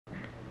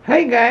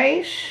Hi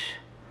guys,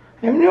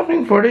 I'm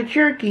looking for the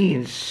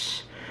Cherokee.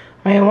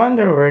 I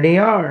wonder where they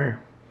are.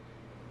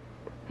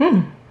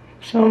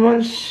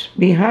 Someone's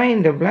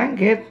behind the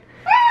blanket.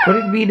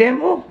 Could it be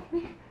them? Oh,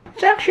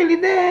 it's actually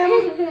them.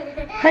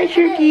 Hi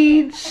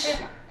Cherokees.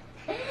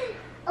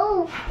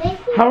 Oh, thank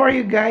you. How are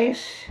you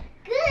guys?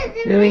 Good.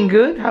 Doing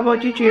good? How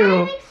about you,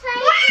 Chiro? I'm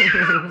excited to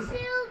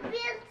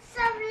build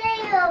some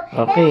Lego.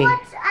 Okay. And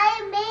what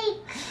I made.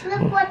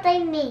 Look what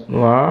I made.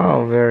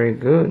 Wow, very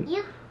good.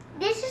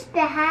 This is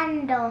the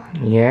handle.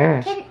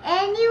 Yes. Can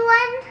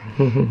anyone?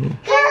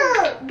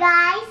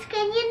 Guys,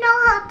 can you know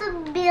how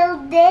to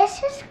build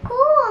this? It's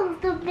cool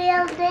to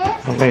build this.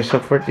 Okay, so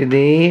for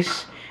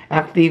today's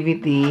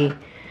activity,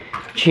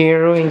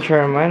 Chiro and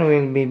Sherman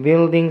will be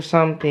building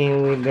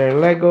something with their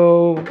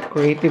Lego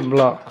creative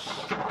blocks.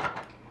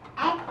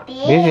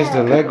 This is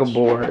the Lego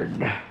board.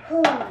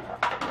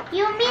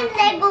 You mean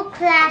Lego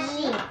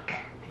Classic?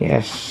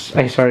 Yes,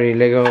 sorry,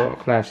 Lego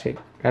Classic,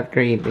 not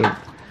creative.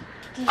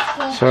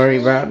 Sorry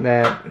about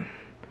that.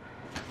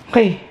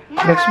 Okay,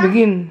 let's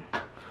begin.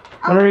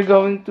 What are we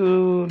going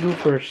to do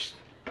first?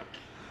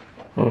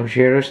 Oh,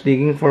 Chiro's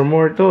digging for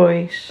more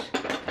toys.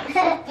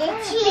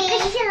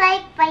 Because you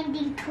like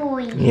finding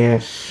toys.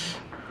 Yes.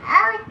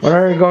 Oh, What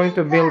are we going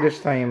to build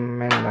this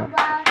time, Amanda?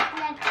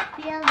 let's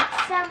build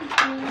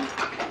something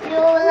you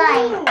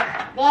like.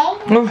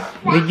 Oh,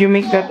 did you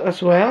make that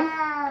as well?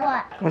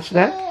 What? What's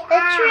that? The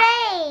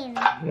train.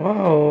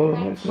 Wow,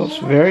 that looks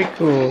very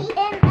cool.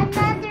 And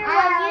another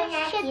one,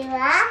 you should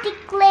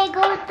stick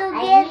Lego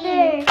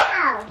together.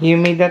 You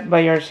made that by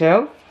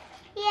yourself?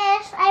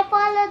 Yes, I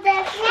followed the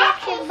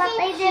instruction, but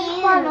I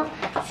didn't follow.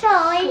 So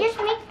I just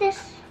make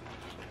this.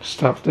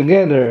 Stuff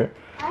together.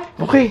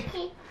 Okay.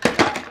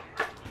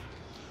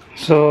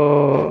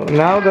 So,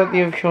 now that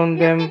you've shown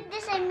them Look at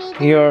this, I made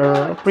it.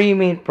 your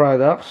pre-made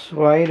products,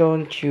 why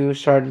don't you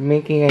start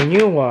making a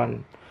new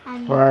one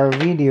for our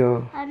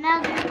video?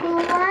 Another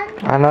cool one.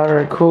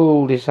 Another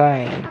cool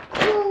design.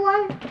 Cool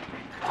one.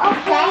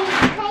 Okay.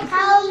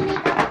 I'll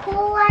make a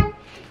cool one.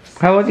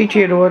 How about you,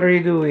 Chiro? What are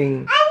you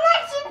doing?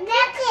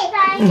 Next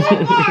time,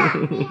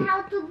 show me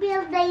how to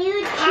build the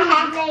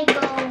YouTube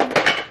Lego.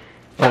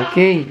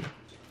 Okay.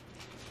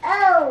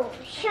 Oh,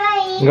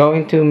 showing.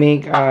 Going to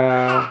make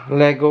a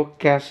Lego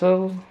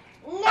castle.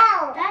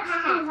 No. That's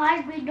too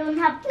hard. We don't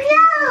have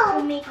pieces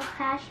to make a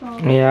castle.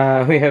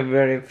 Yeah, we have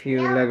very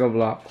few Lego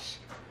blocks.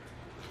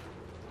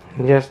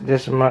 Just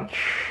this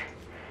much.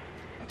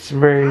 It's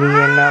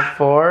barely enough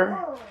for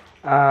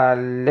a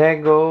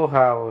Lego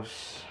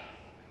house.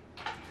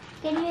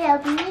 Can you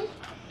help me?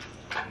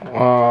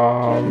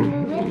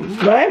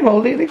 I'm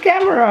holding the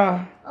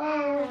camera. Oh, I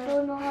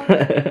don't know how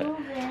to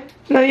move it.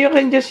 No, you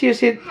can just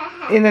use it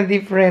in a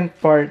different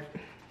part.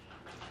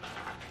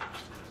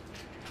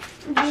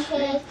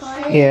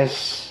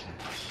 Yes.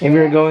 If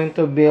you're going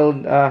to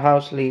build a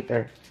house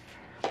later.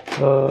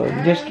 So,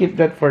 just keep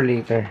that for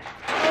later.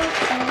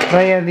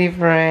 Try a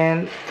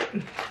different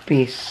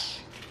piece.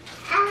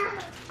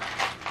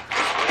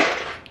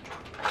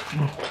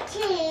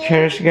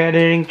 Cheers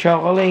gathering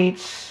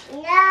chocolates.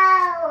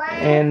 No.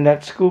 And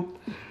that scoop.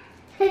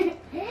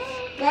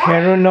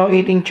 Chero no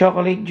eating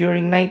chocolate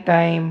during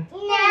nighttime. No.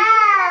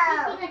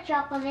 Eating a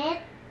chocolate.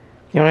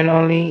 You can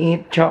only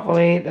eat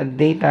chocolate at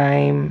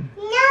daytime.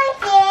 No,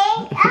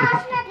 I'm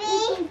not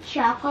eating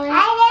chocolate. I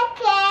don't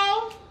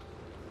care.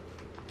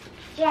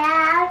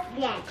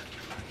 Chocolate.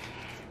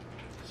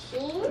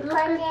 Look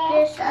at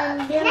this.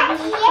 I'm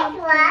building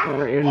something. What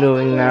are you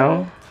doing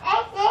now?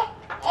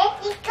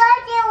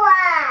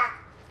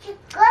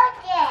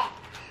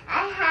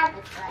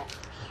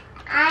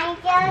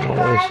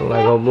 Oh, it's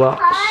Lego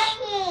blocks.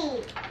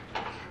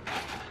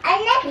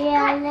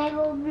 Yeah,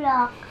 Lego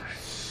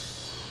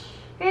blocks.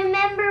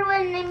 Remember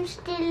when I'm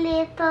still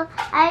little,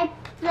 I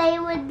play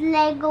with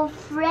Lego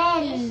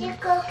friends.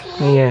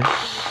 Yes.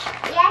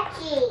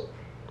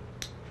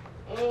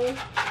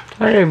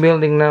 What are you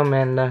building now,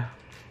 Amanda?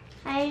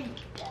 I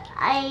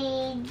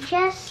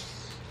just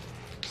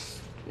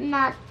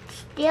not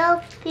still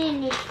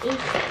finished it.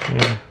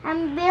 Yeah.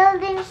 I'm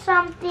building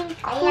something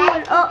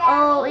cool.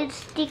 Oh, it's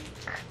stick.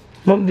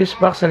 Move this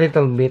box a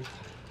little bit.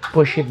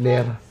 Push it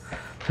there.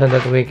 So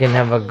that we can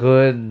have a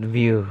good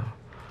view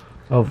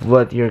of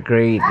what you're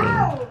creating.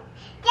 Oh,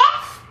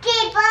 that's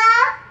table.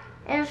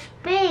 It's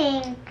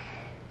pink.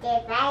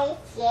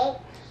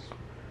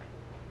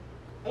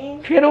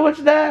 Chero,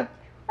 what's that?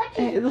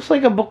 It looks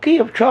like a bouquet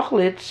of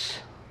chocolates.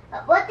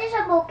 What is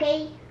a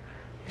bouquet?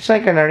 It's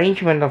like an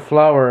arrangement of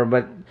flower,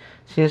 but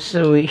since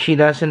she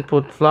doesn't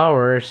put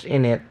flowers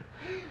in it,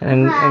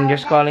 and I'm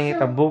just calling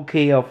it a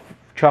bouquet of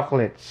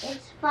chocolates.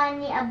 It's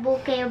funny, a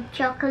bouquet of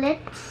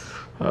chocolates.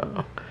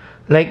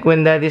 Like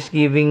when dad is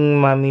giving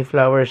mommy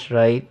flowers,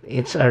 right?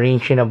 It's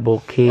arranged in a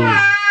bouquet. Is it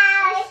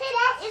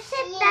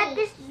that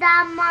is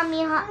the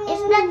mommy?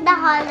 Is that the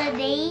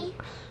holiday?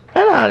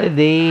 An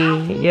holiday,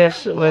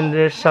 yes, when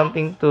there's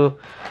something to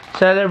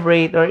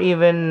celebrate, or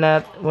even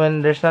not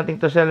when there's nothing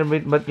to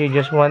celebrate, but you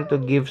just want to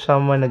give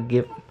someone a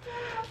gift.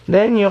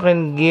 Then you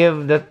can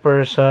give that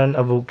person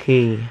a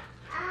bouquet. A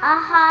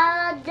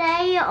holiday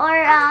holiday or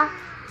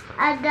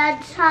a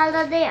dad's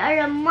holiday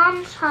or a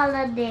mom's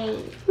holiday?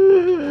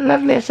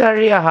 Not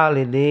necessarily a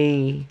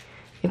holiday.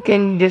 It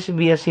can just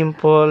be a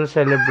simple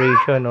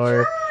celebration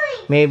or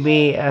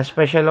maybe a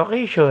special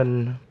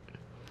occasion.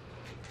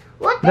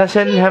 What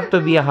Doesn't have to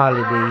be a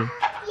holiday.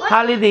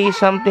 Holiday is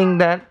something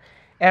that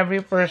every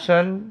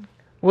person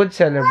would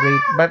celebrate,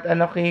 but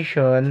an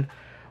occasion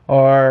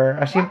or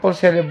a simple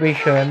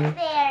celebration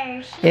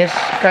there? is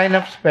kind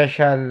of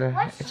special.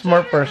 It's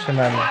more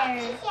personal.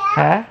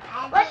 Huh?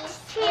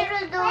 What's Chiro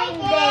doing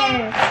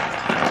there?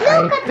 I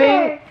Look at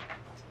think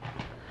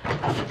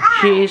her.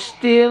 she is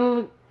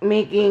still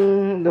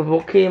making the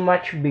bouquet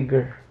much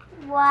bigger.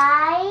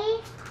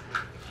 Why?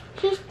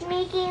 She's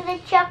making the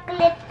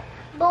chocolate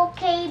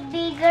bouquet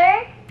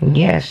bigger?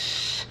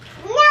 Yes.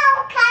 No,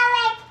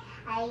 carrot.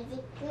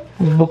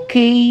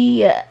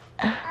 Bouquet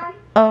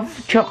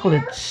of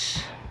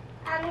chocolates.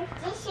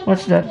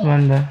 What's that,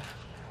 Manda?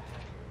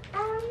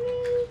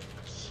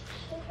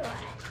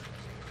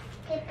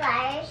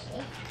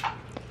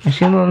 I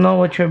still don't know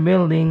what you're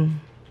building.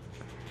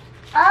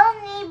 I'll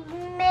need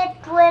it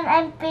when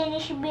I'm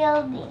finished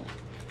building.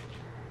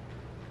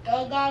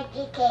 I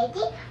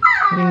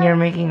think you're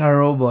making a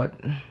robot.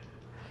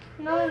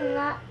 No,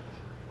 not.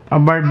 A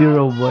Barbie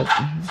robot.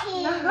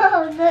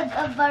 No, not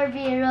a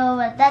Barbie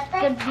robot. That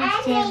could be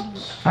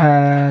silly.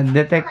 A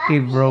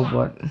detective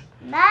robot.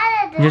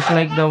 Not a Just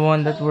like the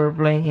one that we're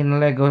playing in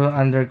Lego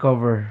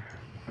Undercover.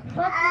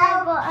 What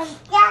Lego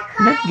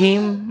That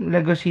game,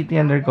 Lego City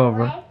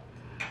Undercover.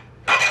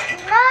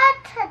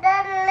 Not the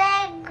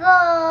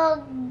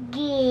Lego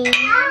game.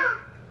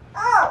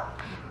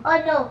 Oh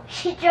no,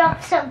 she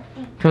dropped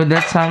something. So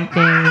that's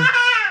something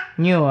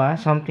new,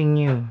 something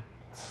new.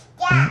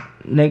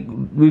 Like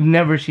we've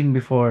never seen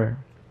before.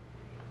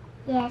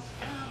 Yes.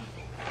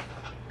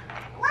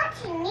 What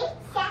you need,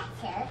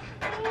 Sasha?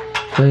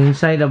 So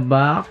inside the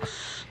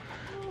box,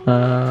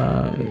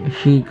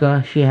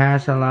 she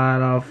has a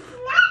lot of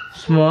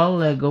small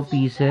Lego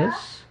pieces.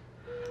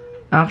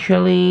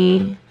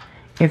 Actually,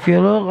 if you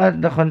look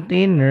at the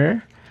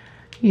container,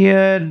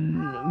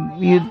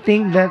 you'd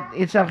think that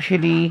it's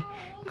actually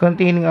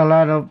containing a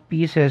lot of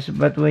pieces,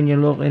 but when you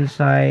look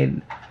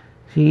inside,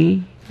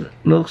 see,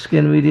 looks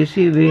can be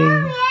deceiving.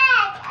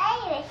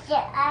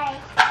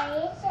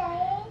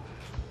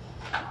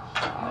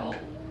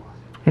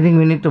 I think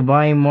we need to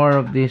buy more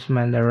of this,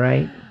 Manda,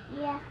 right?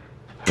 Yeah.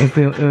 If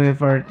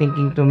we're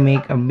thinking to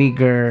make a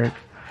bigger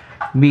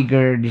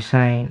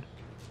design,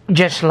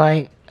 just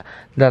like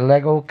the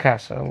Lego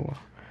Castle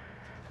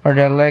or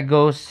the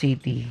Lego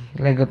City,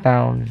 Lego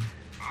Town.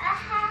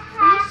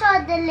 We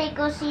saw the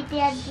Lego City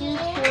at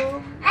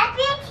YouTube. I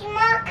think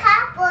small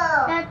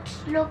couple. That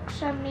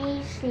looks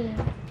amazing.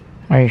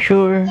 Are you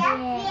sure?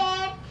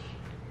 Yes.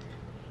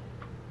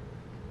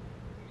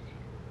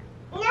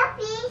 No,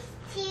 please,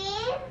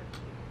 Tim.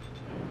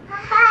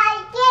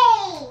 Hi,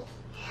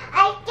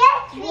 I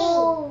just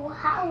Whoa,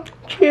 how?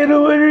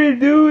 Chino, what are you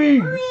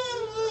doing?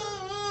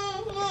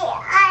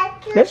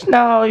 That's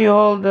not how you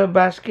hold a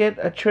basket,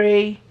 a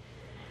tray.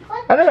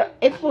 I don't know,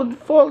 it would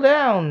fall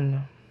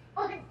down.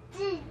 What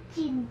did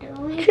you do?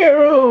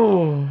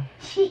 Chiro.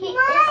 She is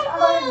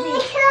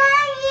holding.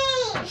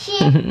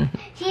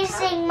 She's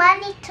saying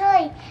money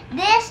toy.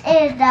 This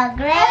is the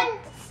great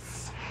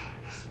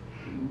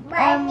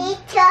money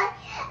toy.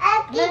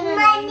 I think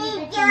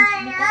money toy.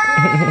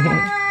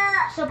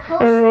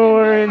 Supposed I don't know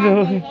what I'm to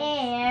have doing.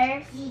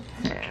 hair.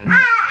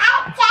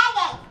 I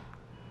tried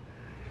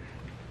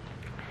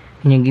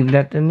Can you give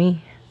that to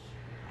me?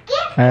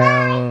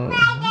 I'll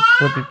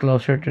put it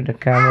closer to the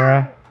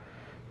camera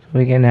so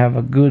we can have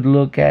a good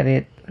look at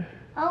it.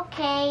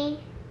 Okay.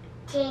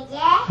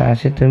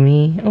 Pass it to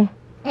me. Oh,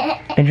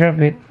 I drop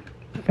it.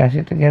 Pass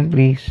it again,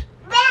 please.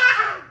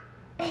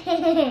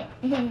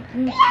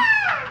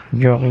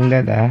 Joking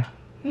that,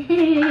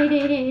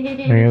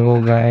 There you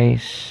go,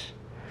 guys.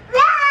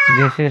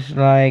 This is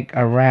like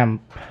a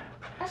ramp.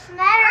 It's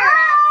not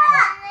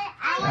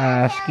a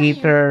ramp.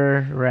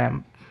 Skater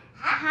ramp.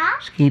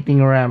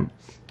 Skating ramp.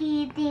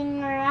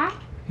 Skating ramp?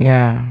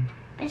 Yeah.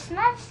 It's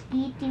not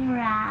skating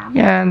ramp.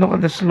 Yeah, look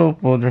at the slope.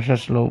 Oh, there's a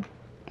slope.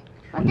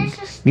 What is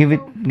the slope?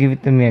 Give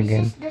it to me This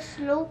again. is the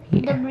slope,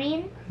 Yeah. the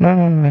green? No.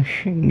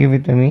 Give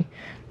it to me.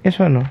 This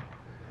one, no.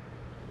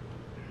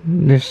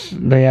 This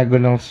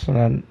diagonal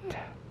slant.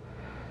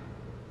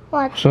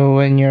 What? So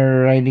when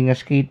you're riding a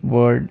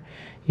skateboard,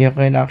 you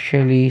can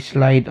actually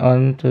slide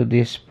onto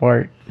this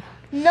part.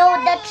 No,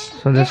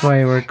 that's... So that's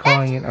why we're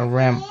calling it a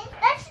ramp.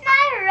 That's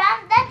not a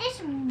ramp. That is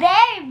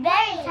very,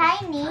 very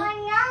tiny. Oh,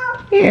 no.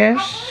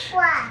 Yes.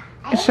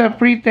 It's a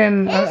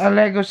pretend, a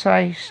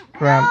Lego-sized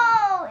ramp.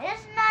 No,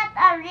 it's not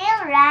a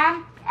real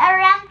ramp. A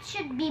ramp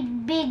should be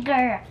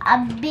bigger.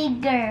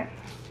 Bigger.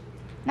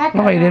 Not a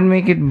Okay, ramp. then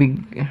make it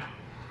big.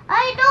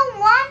 I don't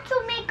want to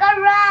make a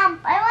ramp.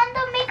 I want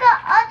to make a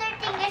other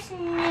thing is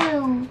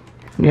new.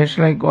 Just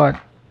like what?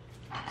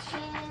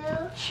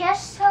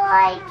 Just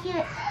like you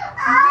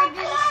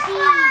didn't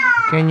see.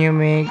 Can you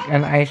make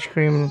an ice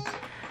cream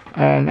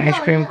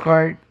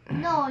cart?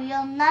 No, No,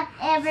 you'll not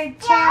ever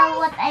tell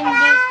what I'm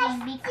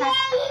making because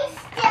it's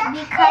just a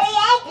secret.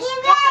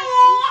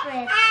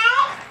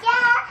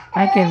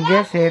 I can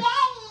guess it.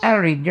 I'll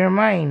read your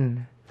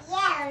mind.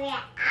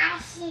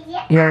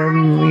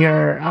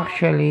 You're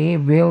actually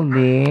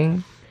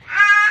building.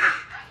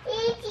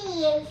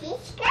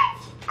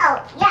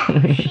 Oh,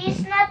 yeah.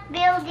 She's not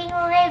building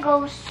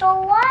Legos, so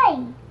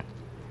why?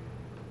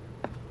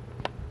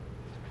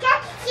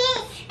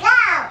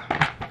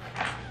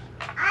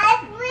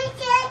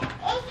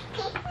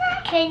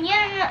 Can you?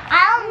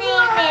 I'll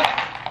name it,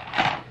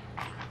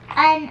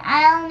 and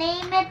I'll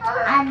name it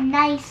a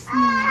nice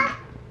name.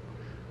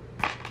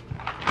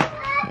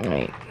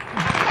 Wait.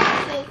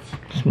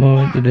 Let's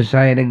move it to the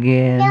side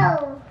again.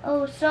 No.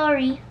 Oh,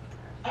 sorry.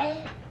 Oh.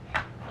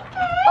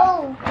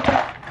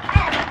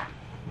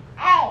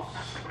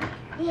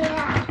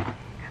 Yeah.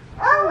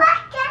 Oh,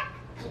 what's that?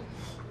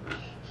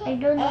 I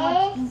don't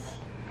know what's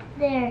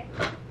there.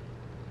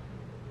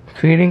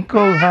 Feeling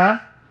cold, huh?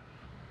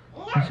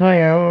 That's why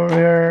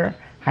you're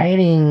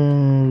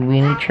hiding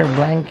beneath your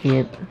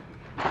blanket.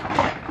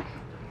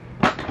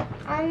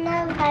 I'm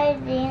not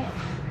hiding.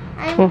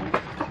 Oh,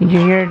 did you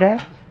hear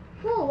that?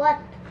 Who? What?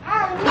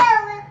 Oh,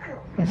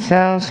 no. It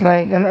sounds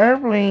like an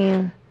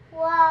airplane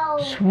Wow.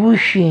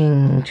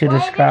 swooshing to the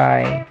Why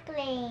sky. there's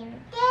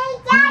airplane?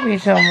 Maybe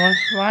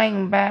someone's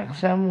flying back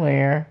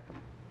somewhere.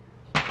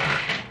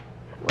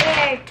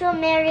 Where? To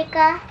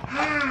America?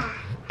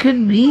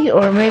 Could be,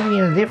 or maybe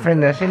in a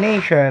different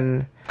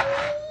destination.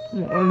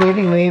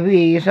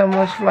 Maybe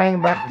someone's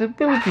flying back to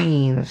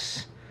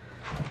Philippines.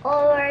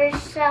 Or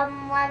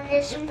someone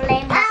is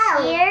flying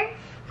back here?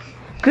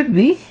 Could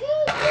be.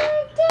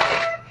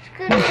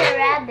 Could be a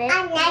rabbit.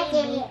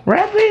 Maybe.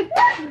 Rabbit?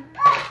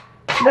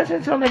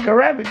 Doesn't sound like a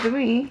rabbit to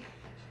me.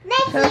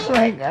 Sounds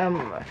like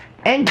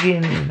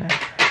engine.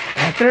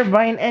 A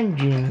turbine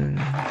engine.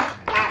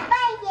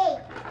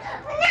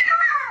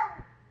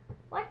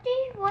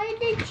 Why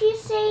did she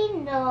say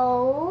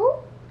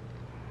no?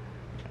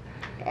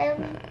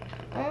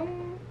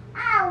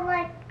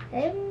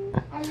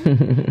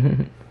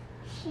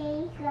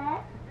 She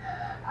got.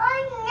 Oh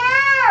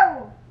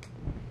no!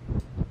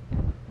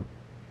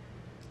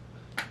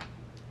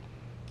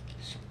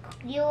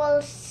 You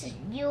will see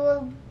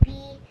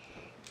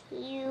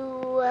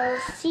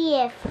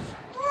if.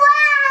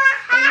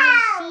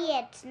 Wow! See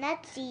it,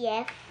 not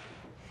CF.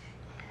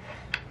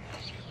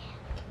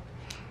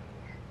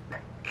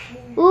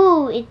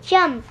 Ooh, it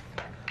jumped.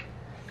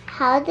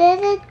 How did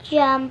it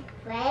jump?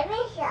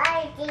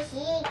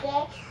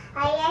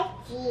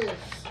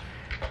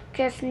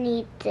 Just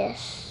need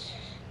this.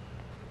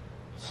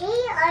 She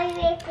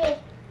already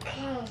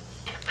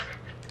kissed.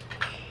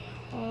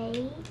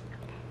 Okay.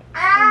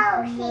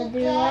 Oh, she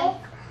did.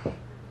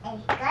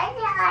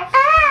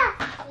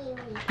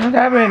 What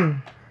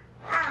happened?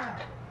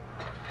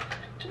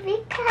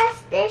 Because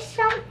there's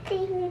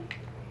something.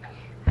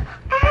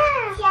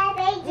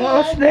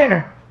 What's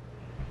there?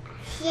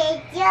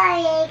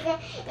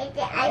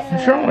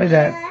 What's wrong with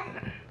that?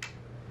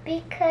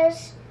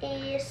 Because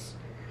it's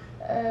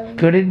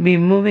Could it be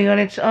moving on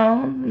its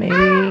own?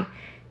 Maybe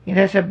it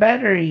has a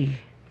battery.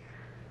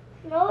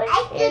 no, it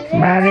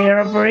isn't. Battery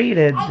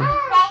operated. Because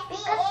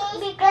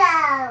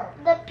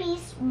the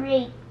piece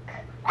break.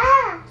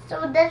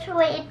 So that's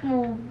why it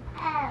moved.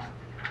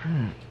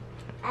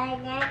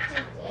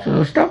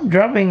 So stop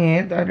dropping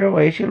it,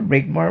 otherwise you'll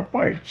break more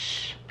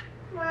parts.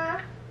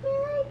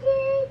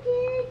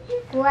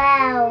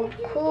 Wow,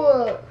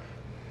 cool.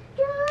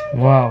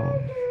 Wow.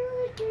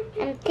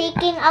 I'm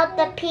taking out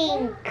the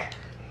pink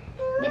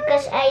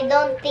because I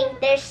don't think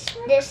this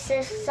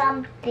is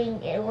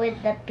something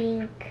with the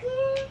pink.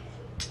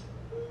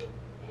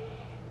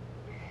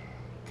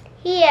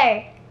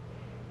 Here.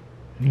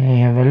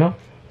 May I have a look?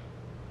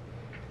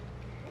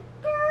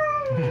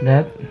 What's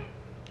that?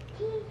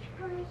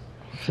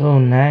 So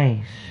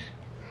nice.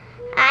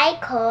 I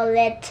call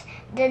it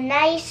the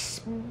nice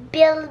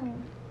build.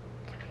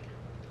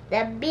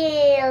 The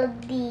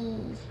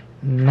building.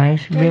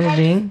 Nice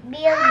building.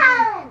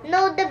 Building.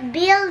 No, the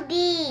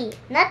building.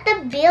 Not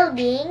the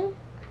building.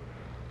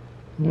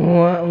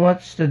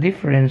 What's the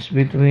difference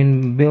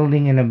between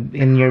building and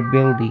in your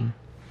building?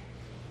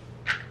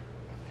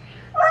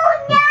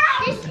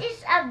 This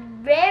is a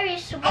very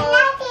small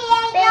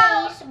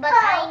space, but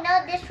I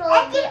know this will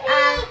be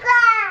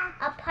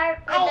a part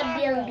of the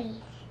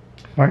building.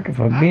 Part of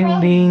a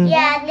building.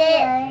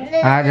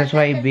 Yeah, That's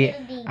why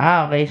building.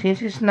 okay,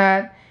 since it's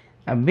not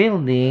a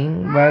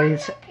building, but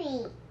it's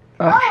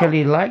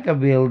actually like a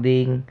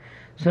building,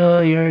 so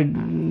you're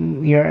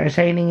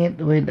assigning it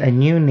with a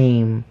new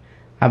name,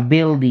 a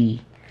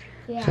building.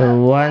 Yeah.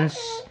 So once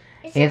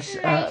Is it it's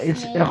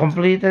nice a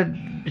completed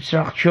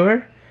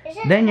structure, Is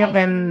it then you nice?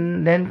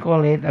 can then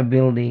call it a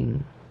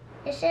building.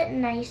 Is it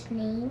nice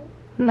name?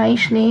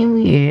 Nice name,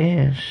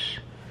 yes.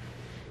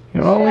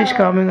 You're always So-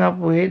 coming up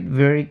with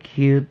very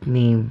cute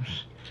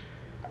names.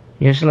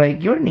 Just like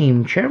your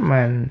name,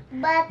 Chairman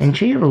But and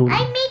Chiro.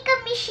 I make a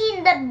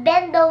machine, the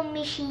bendo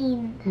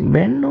machine.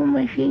 Bendo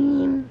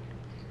machine.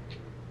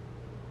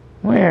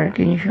 Where?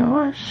 Can you show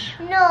us?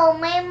 No,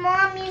 my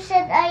mommy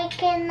said I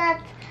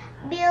cannot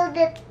build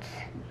it.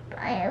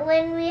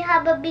 When we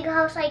have a big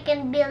house, I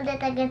can build it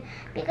again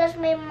because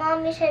my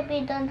mommy said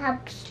we don't have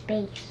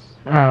space.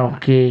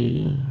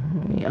 Okay.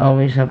 We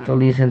always have to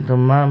listen to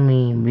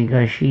mommy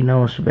because she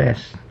knows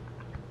best.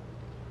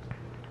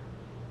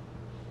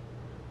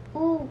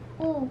 Ooh,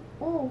 ooh,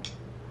 ooh.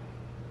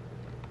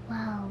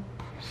 Wow.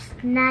 It's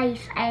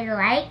nice. I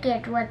like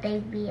it, what they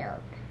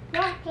built.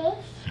 What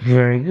is?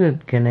 Very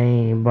good. Can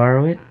I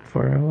borrow it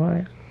for a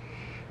while?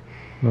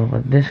 Look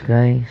at this,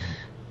 guys.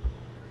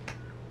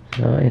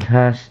 So it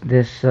has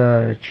this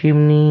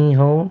chimney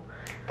hole.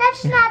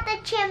 That's not a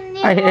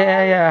chimney.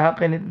 Yeah. How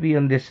can it be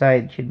on this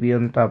side? Should be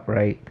on top,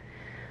 right?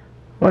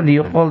 What do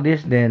you call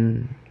this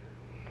then?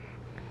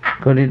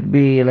 Could it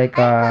be like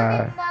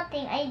I call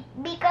it nothing.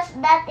 Because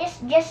that is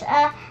just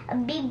a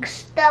big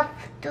stuff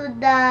to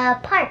the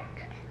park.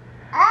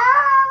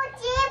 Oh,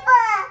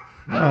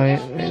 cheaper. No,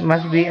 it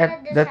must be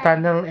at the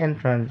tunnel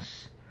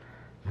entrance.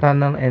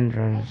 Tunnel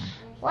entrance.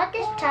 What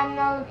is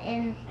tunnel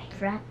in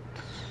front?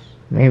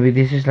 Maybe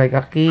this is like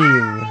a cave.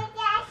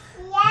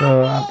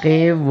 So a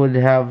cave would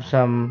have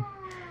some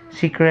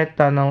secret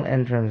tunnel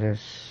entrances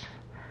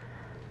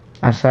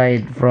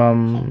aside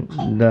from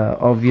the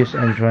obvious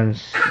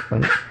entrance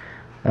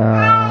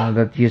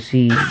that you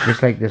see,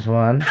 just like this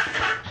one.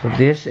 So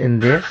this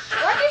and this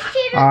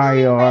are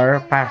your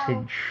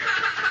passage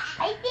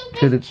I think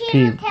to the Chiro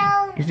cave.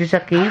 tell- Is this a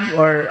cave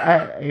or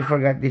I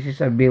forgot? This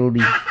is a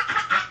building.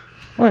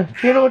 Oh,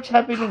 Chiro, what's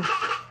happening?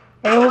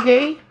 Are you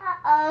okay?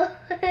 Uh-oh.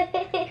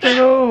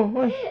 Chiro,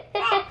 oh,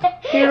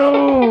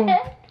 Chiro,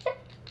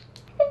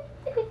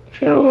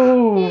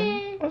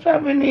 Chiro, what's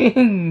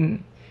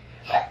happening?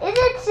 Is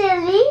it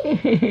silly?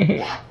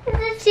 Is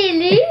it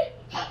silly?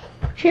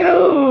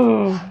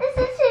 Chiro. Is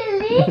it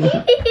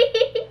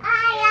silly?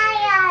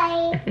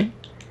 Ay.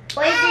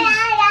 Ay.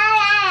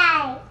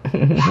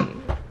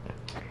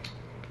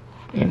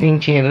 I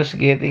think Chiro's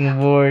getting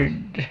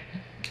bored.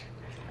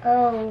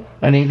 Oh.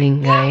 What do you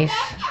think, guys?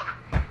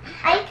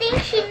 I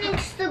think she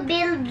needs to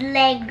build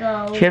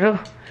Lego. Chiro,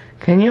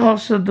 can you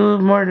also do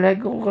more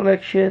Lego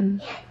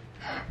collection?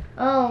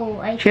 Oh,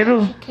 I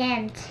Chiro. think she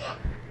can't.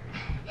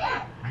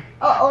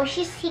 Oh,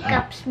 she's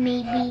hiccups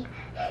maybe.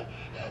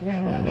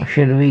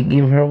 Should we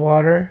give her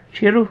water?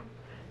 Chiro,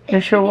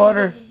 here's your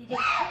water.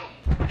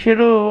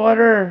 Chiro,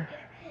 water.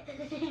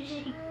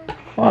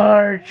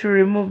 Water to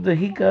remove the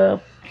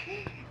hiccup.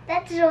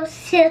 That's so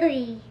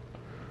silly.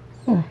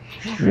 Oh,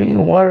 she's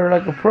drinking water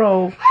like a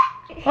pro.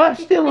 Ah,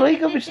 still the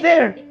hiccup is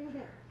there.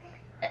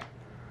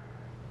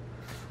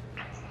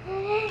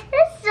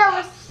 That's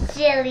so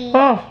silly.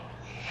 Oh,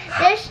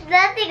 There's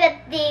nothing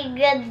a thing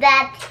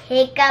that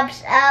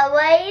hiccups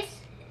always.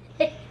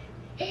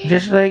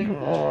 just like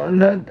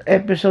that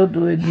episode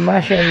with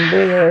Masha and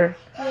Bear.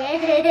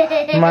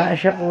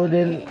 Masha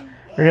couldn't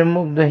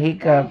remove the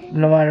hiccup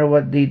no matter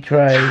what they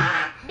try.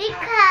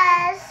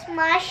 Because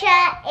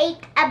Masha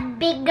ate a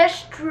bigger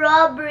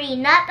strawberry,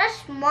 not a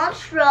small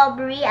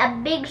strawberry, a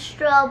big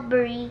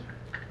strawberry.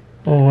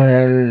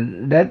 Well,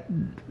 that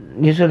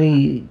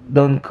usually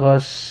don't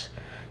cause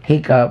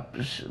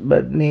hiccups,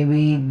 but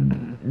maybe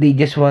they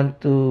just want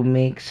to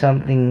make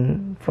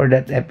something for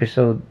that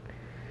episode.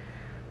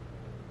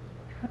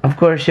 Of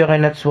course, you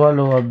cannot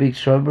swallow a big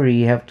strawberry,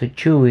 you have to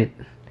chew it.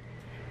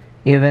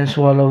 Even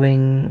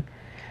swallowing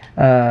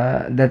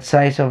that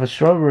size of a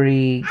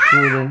strawberry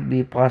couldn't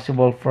be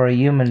possible for a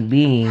human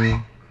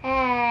being.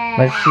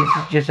 But since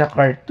it's just a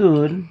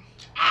cartoon,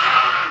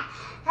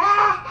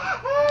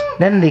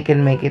 then they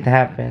can make it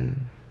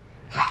happen.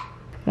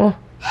 Oh,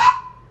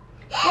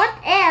 What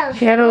else?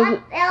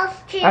 Cheryl, What else,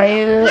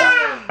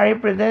 are you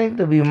pretending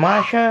to be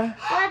Masha?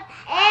 What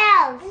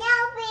else?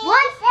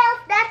 What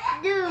else that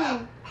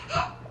do?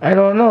 I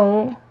don't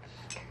know.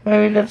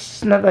 Maybe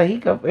that's not a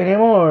hiccup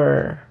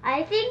anymore.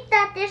 I think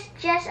that is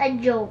just a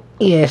joke.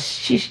 Yes,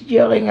 she's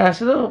joking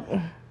us. Look.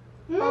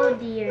 Oh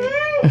dear.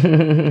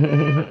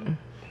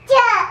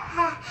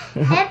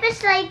 If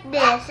it's like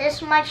this,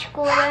 it's much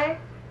cooler.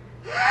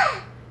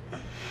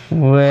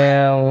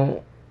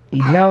 Well,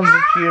 now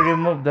that you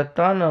remove the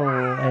tunnel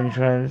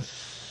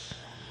entrance,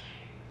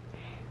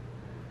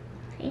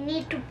 I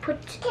need to put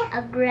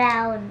a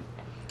ground.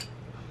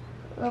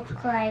 Looks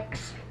like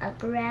a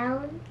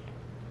ground.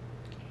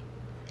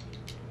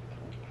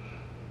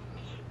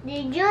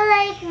 Did you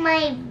like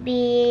my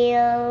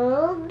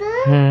build?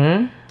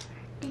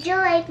 Did you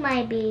like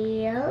my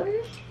build?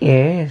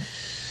 yes.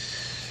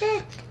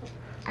 Sit.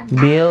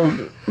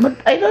 Build, but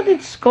I thought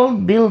it's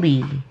called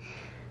buildy.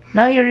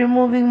 Now you're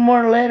removing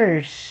more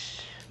letters.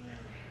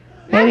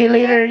 Maybe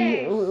later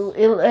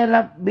it'll end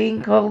up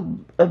being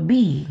called a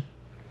B.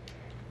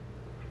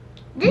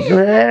 This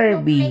Letter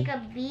is B. like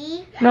a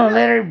B. No,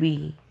 letter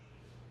B.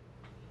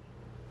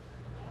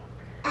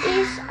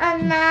 Is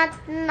not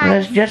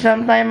Because nice. just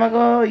some time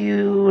ago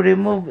you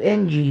removed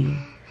NG,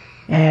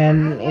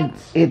 and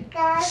it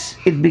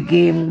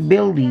became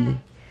buildy.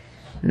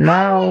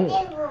 Now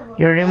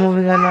you're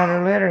removing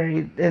another letter.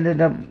 It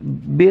ended up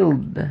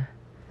build.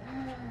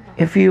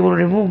 If you will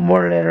remove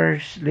more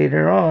letters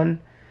later on,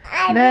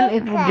 then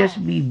it will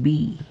just be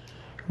B.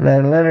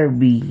 The letter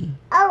B.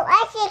 Oh,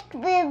 I said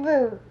boo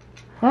boo.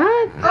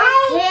 What?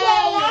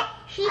 Okay.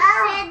 She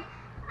said,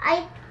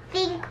 I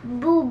think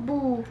boo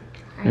boo.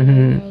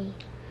 Mhm.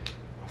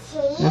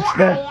 What's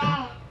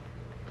that?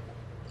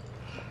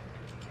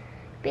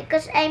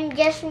 Because I'm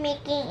just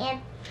making it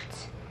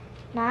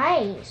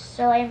nice,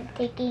 so I'm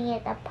taking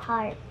it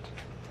apart.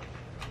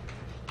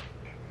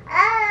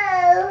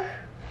 Oh,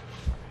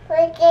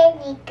 what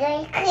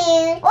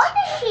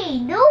is she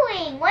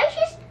doing? Why is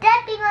she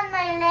stepping on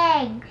my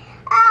leg?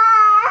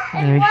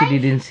 Maybe she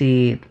didn't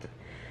see it.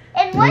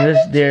 And why Because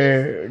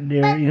did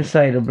they're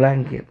inside a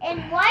blanket.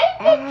 and why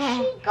did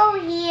she go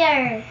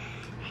here?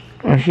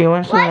 She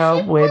wants to Why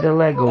help she with put the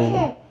Lego.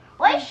 poo-poo?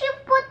 Why she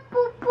put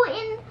poo poo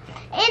in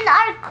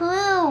our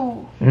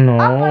clue? No,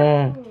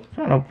 Upper clue. it's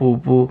not a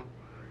poo-poo.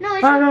 No,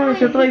 it's Ah, a no,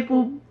 it's a toy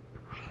poop.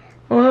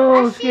 Oh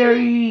no, A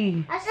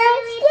scary. A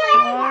silly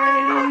What are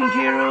you doing,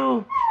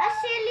 Chiro? A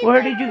silly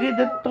Where did you get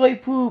the toy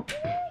poop?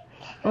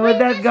 Oh,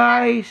 that,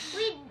 guys.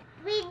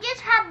 We just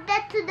have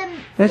that to the.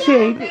 Let's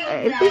see,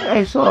 I think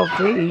I saw a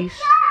face.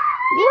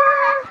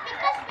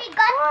 Because we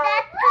got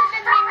that to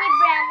the mini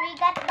brand. We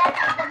got that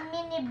to the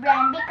mini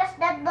brand because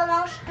that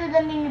belongs to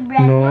the mini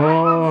brand.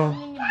 No.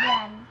 Mini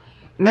brand.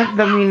 Not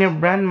the mini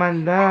brand,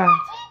 Manda.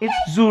 It's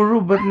Zuru,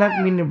 but not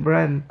mini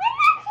brand.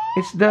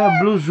 It's the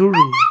blue Zuru.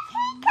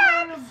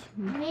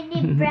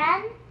 Mini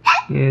brand?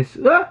 Yes.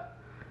 Ah,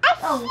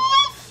 Oh.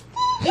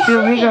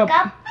 still makeup.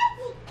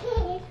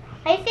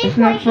 I think It's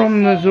not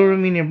from the Zuru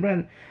mini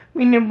brand.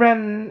 Mini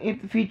brand,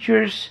 it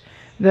features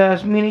the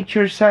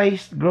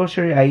miniature-sized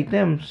grocery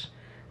items.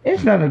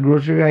 It's not a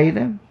grocery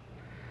item.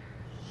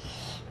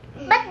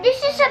 But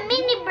this is a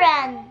mini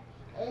brand.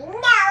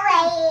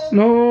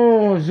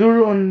 No,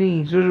 Zuru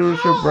only. Zuru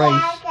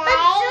surprise. But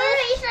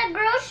Zuru is a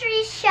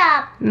grocery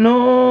shop.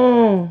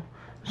 No,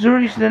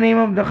 Zuru is the name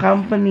of the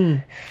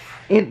company.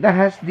 It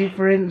has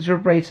different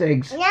surprise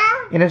eggs.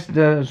 It has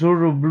the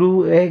Zuru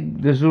blue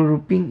egg, the Zuru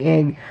pink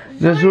egg,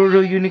 the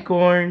Zuru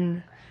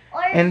unicorn,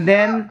 Or and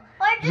then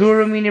or the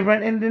Zuru mini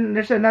brand. And then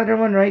there's another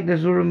one, right? The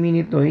Zuru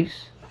mini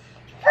toys.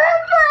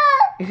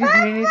 Is it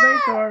mini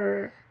toys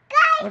or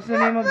what's the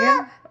name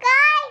again?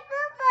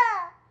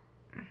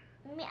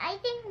 I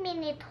think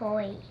mini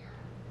toy.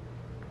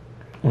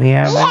 We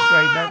haven't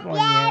tried that one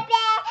yet.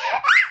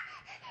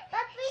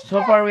 But we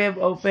So far, we have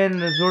opened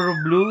the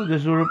Zuru Blue, the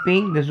Zuru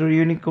Pink, the Zuru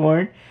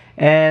Unicorn,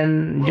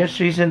 and just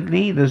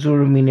recently, the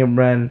Zuru Mini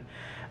brand.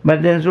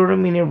 But then Zuru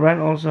Mini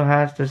brand also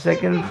has the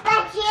second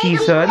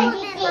season,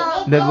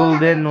 the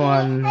golden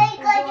one.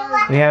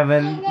 We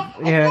haven't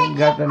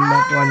gotten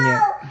that one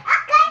yet.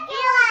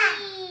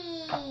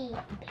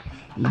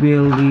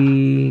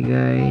 Billy,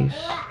 guys.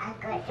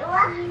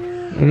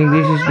 I think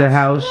this is the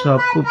house of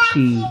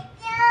Poopsie.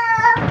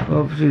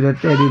 Poopsie, the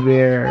teddy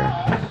bear.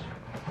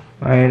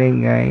 I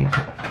think, guys.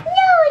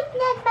 No, it's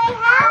not my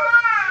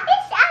house.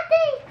 It's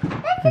other.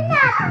 That's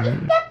enough.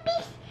 It's the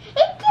piece.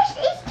 It's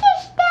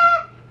just the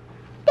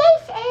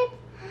this and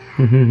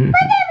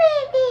whatever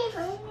it is.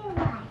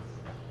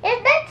 Is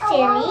that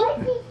silly?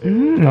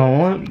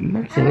 No,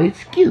 not silly.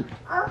 It's cute.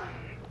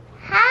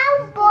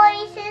 How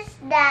voices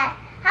that?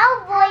 How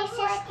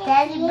voices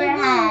teddy bear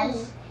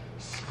has?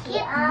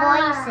 Skip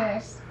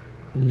voices.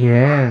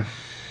 Yes.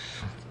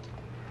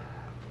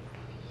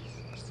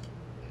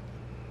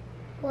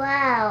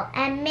 Wow,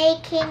 I'm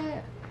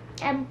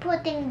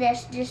putting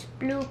this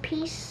blue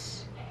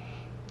piece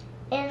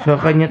in. So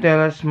can you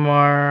tell us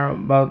more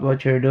about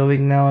what you're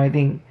doing now? I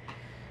think,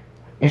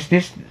 is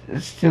this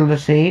still the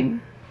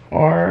same?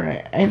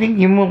 Or I think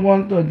you move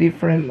on to a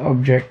different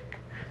object.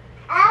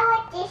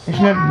 It's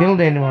not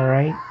build anymore,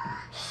 right?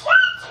 It's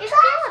still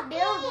a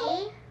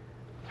building.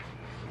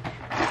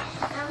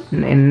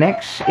 In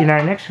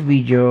our next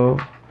video,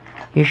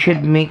 you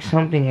should make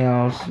something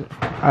else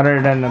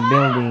other than a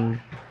building,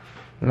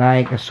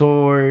 like a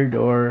sword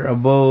or a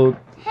boat.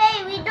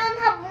 Hey, we don't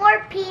have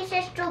more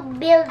pieces to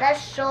build a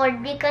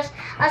sword because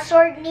a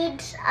sword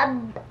needs a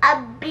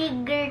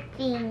bigger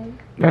thing.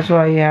 That's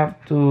why you have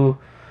to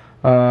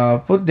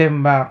put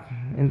them back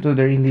into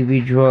their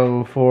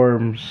individual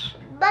forms.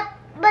 But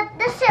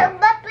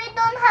we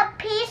don't have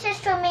pieces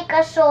to make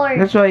a sword.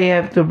 That's why you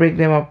have to break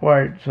them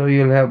apart, so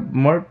you'll have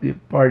more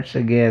parts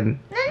again.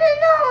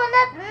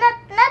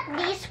 Not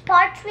these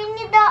parts. We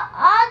need the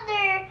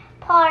other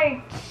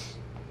parts.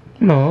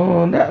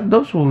 No,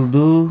 those will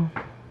do.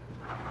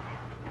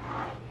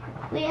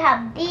 We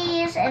have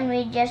these, and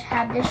we just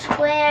have the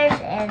squares,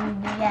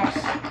 and yes,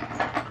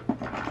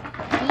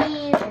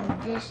 these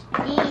and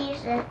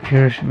these. And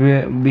Chero's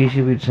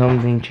busy with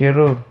something.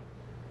 Chero,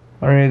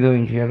 what are you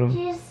doing, Chero?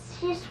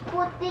 she's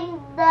putting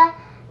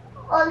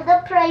all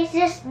the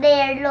prices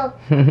there. Look,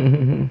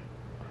 to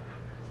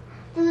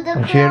the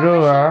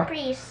Chero,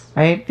 price.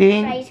 I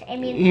think Price, I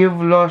mean-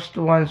 you've lost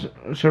one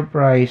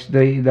surprise,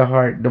 the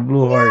heart, the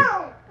blue heart.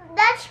 No,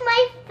 that's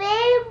my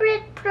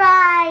favorite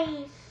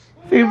prize.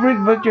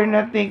 Favorite, but you're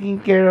not taking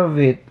care of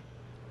it.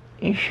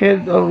 You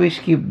should always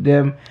keep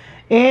them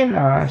in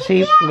a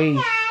safe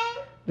place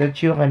that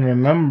you can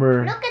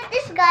remember. Look at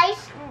this, guys.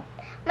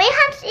 My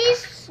hands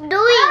is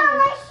doing.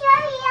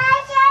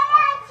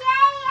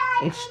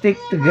 It stick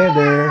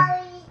together.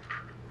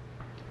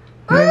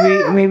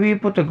 Maybe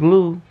you put a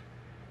glue.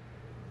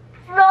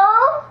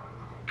 No.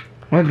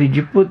 What did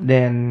you put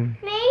then?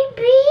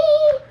 Maybe.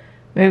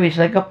 Maybe it's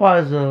like a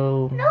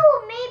puzzle. No,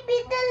 maybe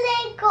the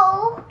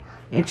Lego.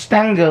 It's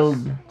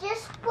tangled.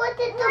 Just put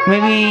it together.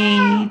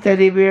 Maybe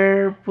Teddy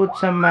Bear put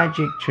some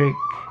magic trick.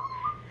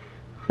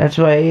 That's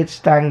why it's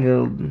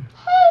tangled.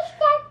 Hey,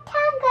 that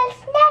tangle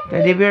snap.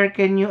 Teddy Bear,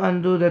 can you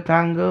undo the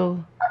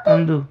tangle?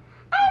 Undo.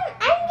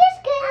 I'm just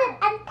good at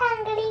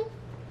untangling.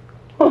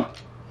 Oh,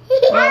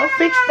 well,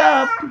 fixed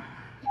up.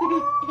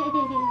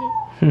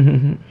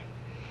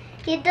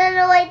 You don't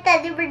know why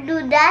Teddy Bear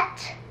do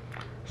that?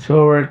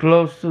 So we're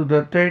close to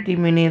the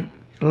 30-minute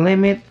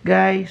limit,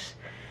 guys.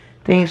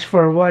 Thanks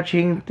for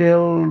watching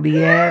till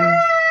the end.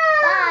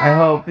 I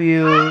hope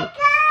you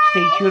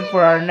stay tuned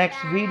for our next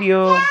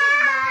video.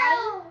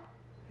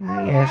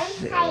 Bye.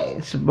 Yes,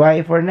 it's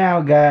bye for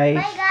now, guys.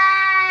 Bye,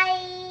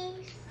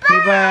 guys. Say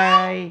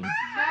bye.